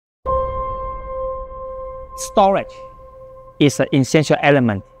Storage is an essential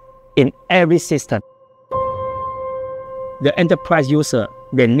element in every system. The enterprise user,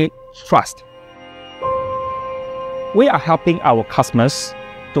 they need trust. We are helping our customers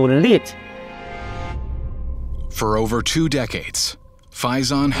to lead. For over 2 decades,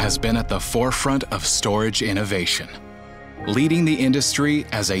 Phison has been at the forefront of storage innovation, leading the industry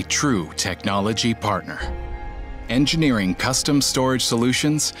as a true technology partner, engineering custom storage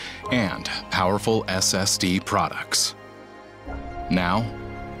solutions and powerful SSD products. Now,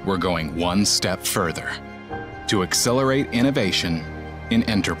 we're going one step further to accelerate innovation in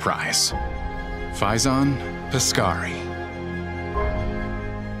enterprise. Phison Pascari.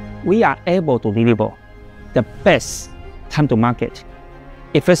 We are able to deliver the best time to market,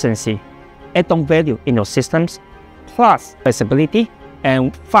 efficiency, add-on value in your systems, plus flexibility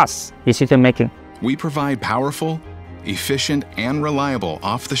and fast decision-making. We provide powerful, efficient, and reliable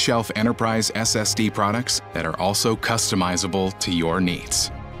off-the-shelf enterprise SSD products that are also customizable to your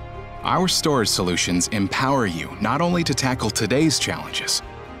needs. Our storage solutions empower you not only to tackle today's challenges,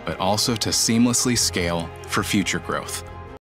 but also to seamlessly scale for future growth.